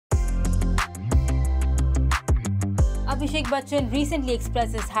Abhishek Bachchan recently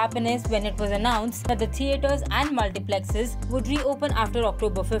expressed his happiness when it was announced that the theatres and multiplexes would reopen after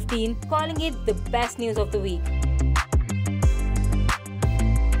October 15, calling it the best news of the week.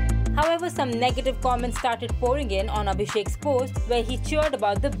 However, some negative comments started pouring in on Abhishek's post where he cheered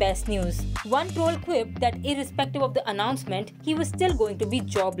about the best news. One troll quipped that irrespective of the announcement, he was still going to be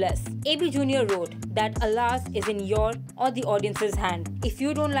jobless. AB Jr. wrote that alas is in your or the audience's hand. If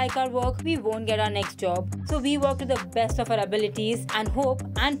you don't like our work, we won't get our next job. So we work to the best of our abilities and hope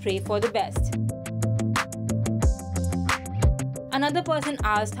and pray for the best. Another person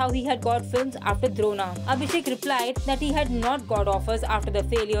asked how he had got films after Drona. Abhishek replied that he had not got offers after the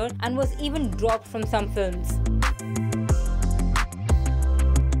failure and was even dropped from some films.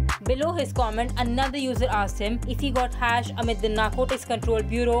 Below his comment, another user asked him if he got hash amid the Narcotics Control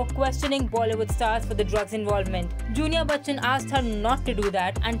Bureau questioning Bollywood stars for the drugs involvement. Junior Bachchan asked her not to do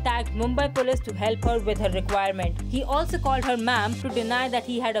that and tagged Mumbai police to help her with her requirement. He also called her ma'am to deny that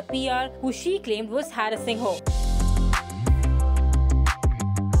he had a PR who she claimed was harassing her.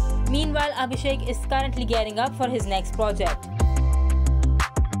 Meanwhile, Abhishek is currently gearing up for his next project.